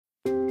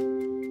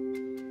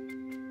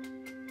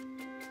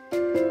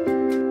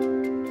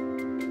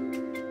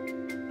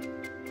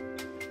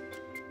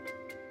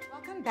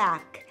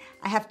back.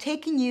 I have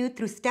taken you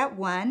through step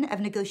 1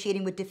 of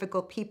negotiating with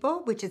difficult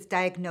people, which is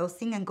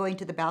diagnosing and going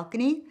to the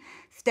balcony.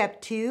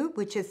 Step 2,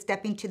 which is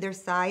stepping to their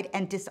side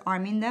and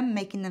disarming them,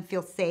 making them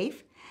feel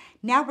safe.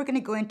 Now we're going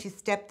to go into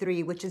step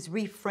 3, which is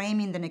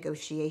reframing the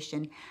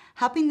negotiation,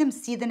 helping them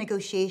see the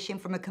negotiation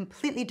from a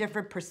completely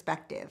different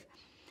perspective.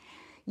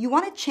 You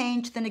want to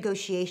change the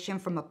negotiation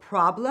from a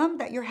problem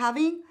that you're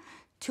having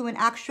to an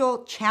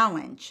actual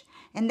challenge.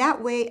 And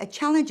that way, a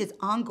challenge is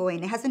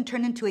ongoing. It hasn't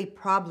turned into a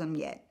problem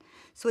yet.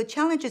 So a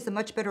challenge is a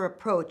much better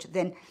approach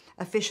than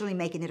officially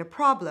making it a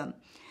problem.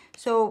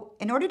 So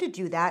in order to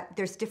do that,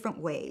 there's different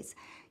ways.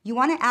 You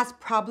want to ask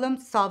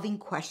problem-solving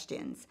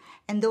questions.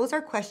 And those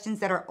are questions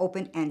that are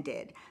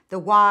open-ended. The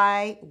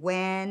why,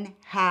 when,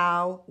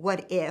 how,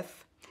 what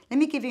if. Let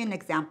me give you an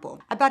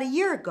example. About a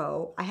year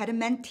ago, I had a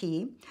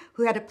mentee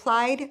who had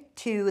applied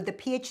to the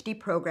PhD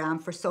program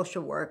for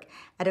social work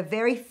at a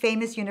very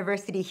famous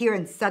university here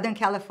in Southern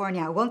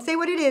California. I won't say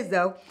what it is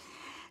though.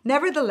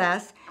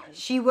 Nevertheless,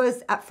 she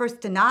was at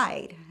first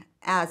denied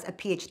as a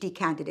PhD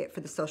candidate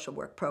for the social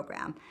work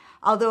program.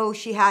 Although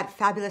she had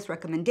fabulous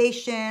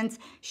recommendations,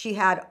 she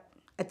had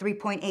a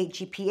 3.8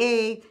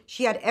 GPA,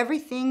 she had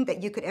everything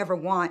that you could ever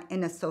want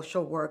in a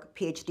social work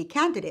PhD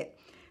candidate.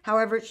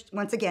 However,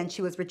 once again,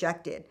 she was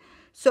rejected.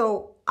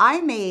 So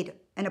I made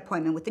an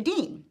appointment with the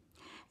dean,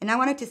 and I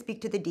wanted to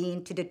speak to the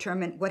dean to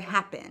determine what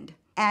happened.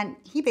 And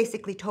he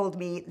basically told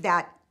me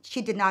that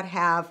she did not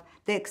have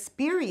the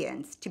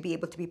experience to be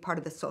able to be part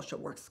of the social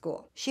work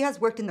school. She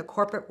has worked in the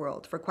corporate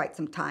world for quite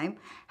some time.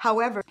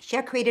 However, she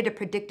had created a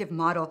predictive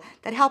model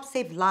that helps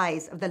save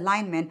lives of the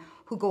linemen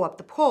who go up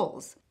the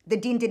polls. The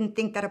dean didn't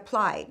think that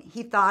applied.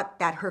 He thought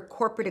that her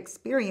corporate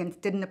experience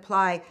didn't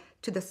apply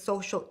to the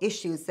social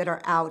issues that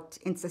are out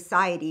in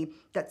society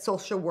that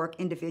social work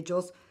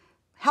individuals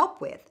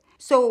help with.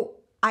 So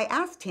I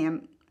asked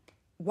him,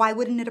 why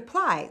wouldn't it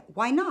apply?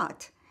 Why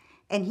not?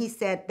 And he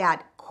said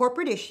that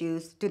corporate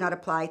issues do not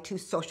apply to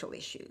social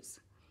issues.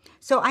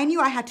 So I knew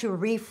I had to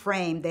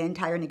reframe the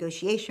entire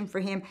negotiation for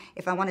him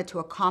if I wanted to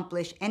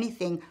accomplish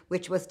anything,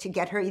 which was to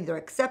get her either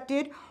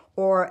accepted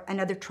or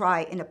another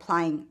try in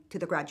applying to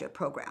the graduate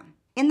program.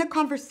 In the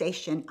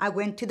conversation, I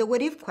went to the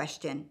what if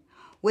question.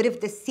 What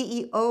if the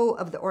CEO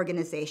of the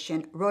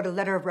organization wrote a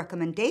letter of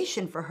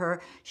recommendation for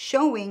her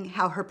showing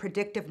how her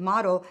predictive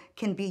model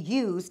can be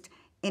used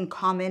in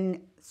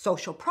common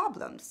social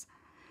problems?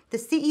 The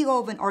CEO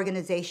of an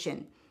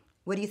organization,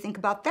 what do you think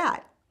about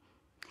that?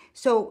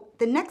 So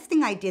the next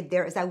thing I did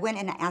there is I went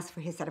and I asked for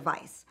his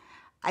advice.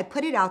 I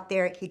put it out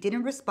there, he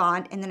didn't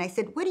respond, and then I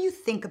said, what do you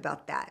think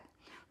about that?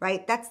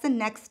 Right? That's the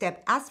next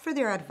step. Ask for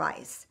their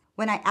advice.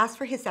 When I asked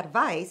for his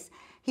advice,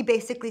 he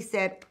basically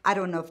said, I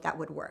don't know if that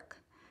would work.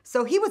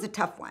 So he was a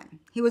tough one.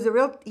 He was a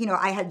real,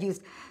 I had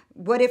used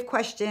what if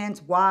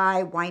questions,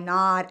 why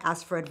not,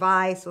 ask for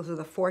advice. Those were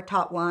the 4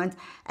 top ones.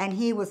 And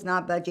he was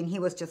not budging. He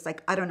was just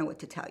like, I don't know what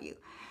to tell you.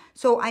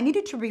 So I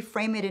needed to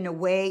reframe it in a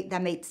way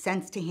that made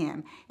sense to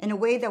him, in a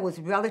way that was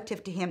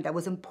relative to him, that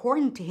was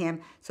important to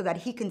him, so that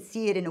he can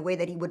see it in a way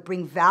that he would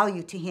bring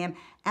value to him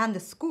and the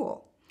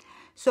school.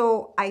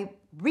 So I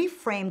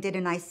reframed it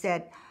and I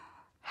said,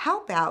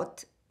 how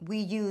about we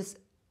use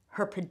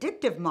her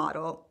predictive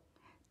model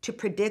to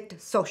predict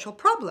social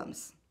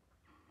problems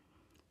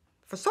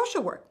for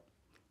social work.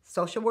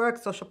 Social work,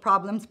 social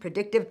problems,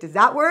 predictive, does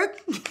that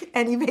work?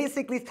 And he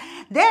basically,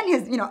 then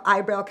his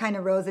eyebrow kind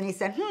of rose and he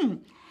said,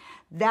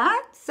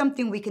 that's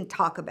something we can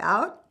talk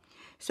about.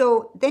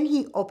 So then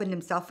he opened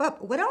himself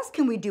up. What else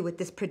can we do with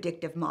this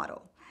predictive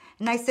model?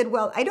 And I said,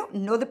 well, I don't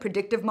know the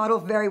predictive model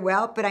very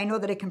well, but I know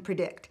that it can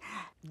predict.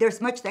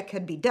 There's much that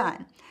could be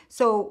done.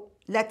 So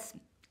let's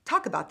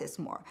talk about this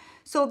more.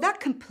 So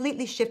that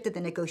completely shifted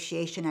the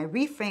negotiation. I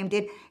reframed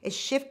it. It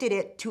shifted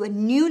it to a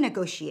new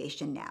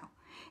negotiation now.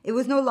 It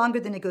was no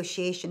longer the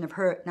negotiation of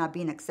her not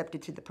being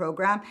accepted to the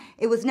program.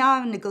 It was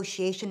now a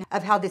negotiation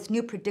of how this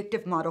new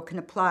predictive model can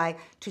apply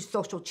to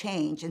social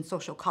change and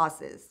social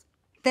causes.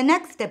 The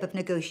next step of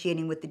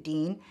negotiating with the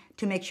dean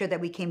to make sure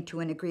that we came to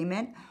an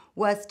agreement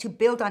was to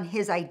build on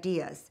his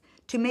ideas,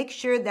 to make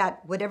sure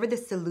that whatever the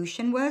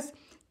solution was,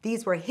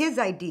 these were his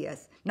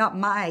ideas, not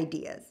my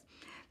ideas.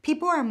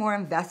 People are more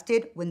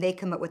invested when they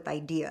come up with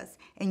ideas,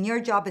 and your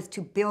job is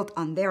to build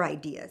on their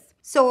ideas.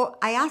 So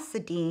I asked the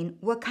dean,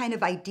 what kind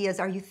of ideas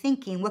are you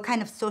thinking? What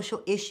kind of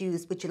social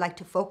issues would you like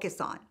to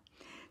focus on?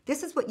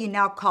 This is what you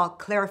now call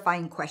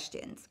clarifying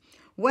questions.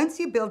 Once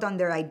you build on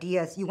their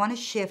ideas, you want to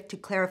shift to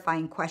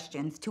clarifying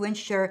questions to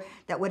ensure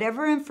that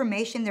whatever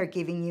information they're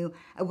giving you,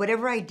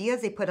 whatever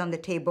ideas they put on the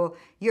table,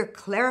 you're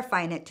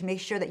clarifying it to make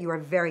sure that you are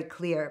very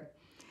clear.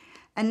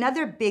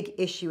 Another big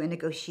issue in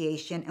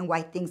negotiation and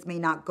why things may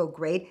not go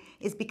great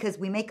is because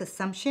we make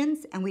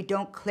assumptions and we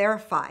don't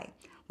clarify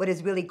what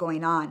is really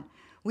going on.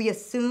 We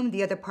assume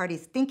the other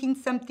party's thinking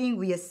something,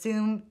 we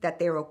assume that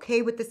they're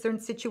okay with a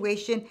certain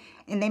situation,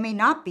 and they may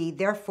not be.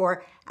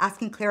 Therefore,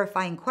 asking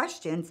clarifying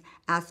questions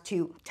as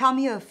to, tell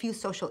me a few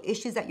social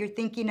issues that you're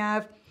thinking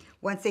of.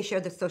 Once they share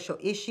the social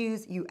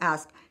issues, you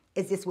ask,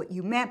 Is this what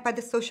you meant by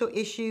the social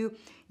issue?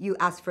 You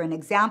ask for an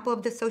example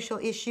of the social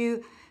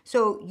issue.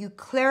 So you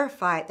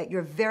clarify that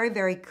you're very,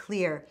 very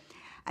clear.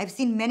 I've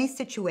seen many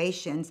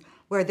situations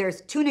where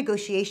there's two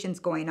negotiations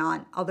going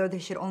on, although there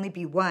should only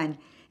be one.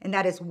 And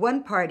that is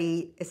one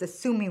party is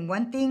assuming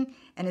one thing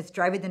and is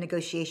driving the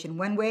negotiation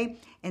one way,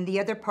 and the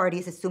other party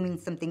is assuming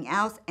something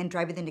else and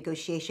driving the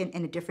negotiation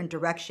in a different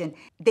direction.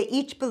 They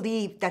each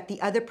believe that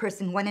the other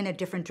person went in a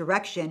different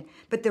direction,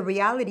 but the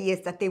reality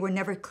is that they were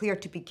never clear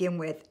to begin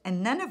with,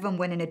 and none of them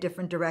went in a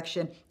different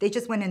direction. They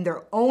just went in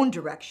their own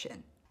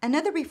direction.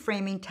 Another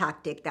reframing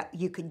tactic that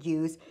you could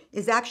use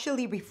is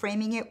actually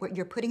reframing it where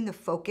you're putting the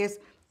focus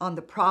on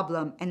the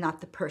problem and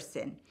not the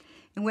person.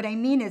 And what I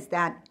mean is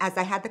that as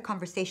I had the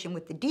conversation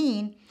with the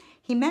dean,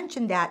 he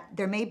mentioned that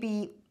there may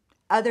be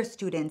other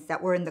students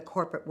that were in the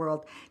corporate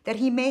world that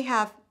he may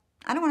have,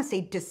 I don't want to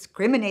say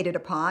discriminated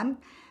upon,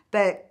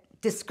 but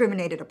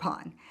discriminated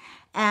upon,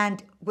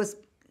 and was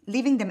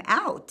leaving them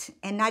out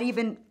and not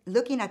even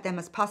looking at them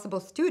as possible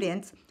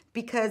students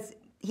because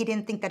he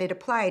didn't think that it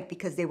applied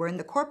because they were in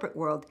the corporate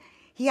world.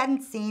 He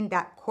hadn't seen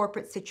that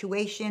corporate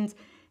situations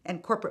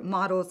and corporate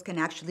models can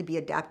actually be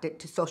adapted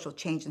to social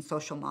change and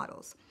social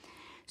models.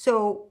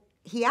 So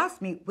he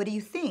asked me, what do you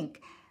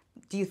think?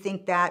 Do you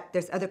think that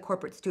there's other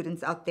corporate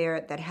students out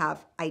there that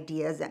have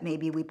ideas that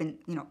maybe we've been,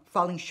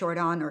 falling short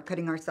on or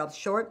cutting ourselves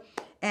short?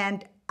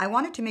 And I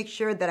wanted to make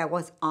sure that I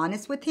was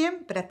honest with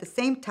him, but at the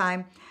same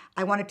time,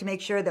 I wanted to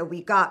make sure that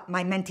we got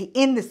my mentee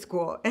in the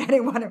school, and I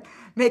didn't want to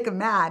make him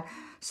mad.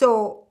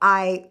 So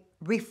I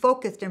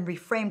refocused and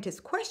reframed his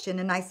question,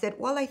 and I said,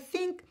 well, I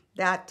think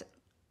that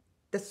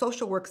the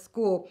social work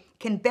school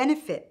can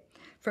benefit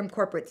from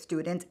corporate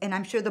students, and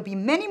I'm sure there'll be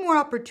many more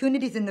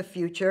opportunities in the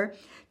future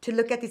to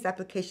look at these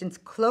applications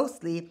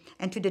closely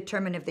and to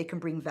determine if they can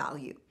bring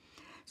value.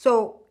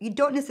 So you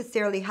don't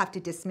necessarily have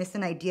to dismiss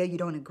an idea you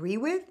don't agree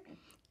with,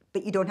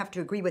 but you don't have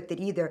to agree with it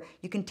either.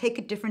 You can take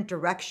a different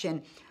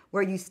direction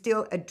where you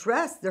still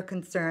address their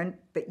concern,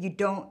 but you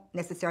don't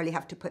necessarily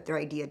have to put their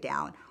idea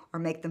down or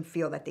make them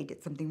feel that they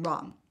did something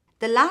wrong.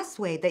 The last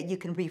way that you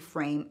can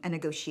reframe a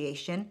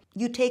negotiation,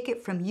 you take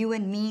it from you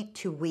and me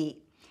to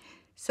we.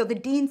 So the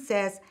dean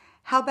says,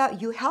 how about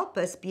you help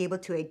us be able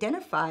to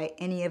identify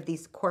any of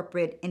these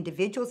corporate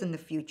individuals in the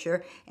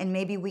future, and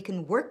maybe we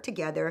can work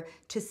together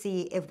to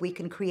see if we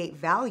can create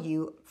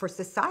value for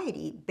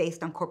society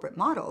based on corporate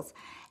models.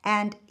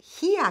 And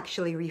he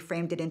actually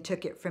reframed it and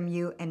took it from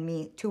you and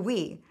me to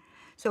we.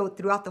 So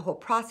throughout the whole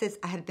process,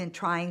 I had been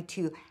trying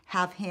to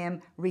have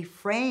him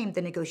reframe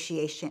the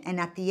negotiation. And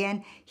at the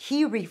end,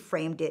 he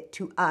reframed it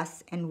to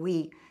us and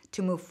we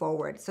to move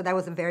forward. So that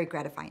was a very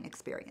gratifying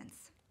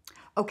experience.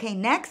 Okay,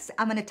 next,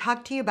 I'm going to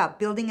talk to you about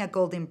building a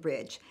golden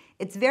bridge.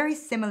 It's very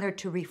similar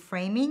to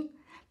reframing,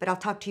 but I'll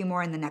talk to you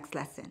more in the next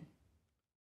lesson.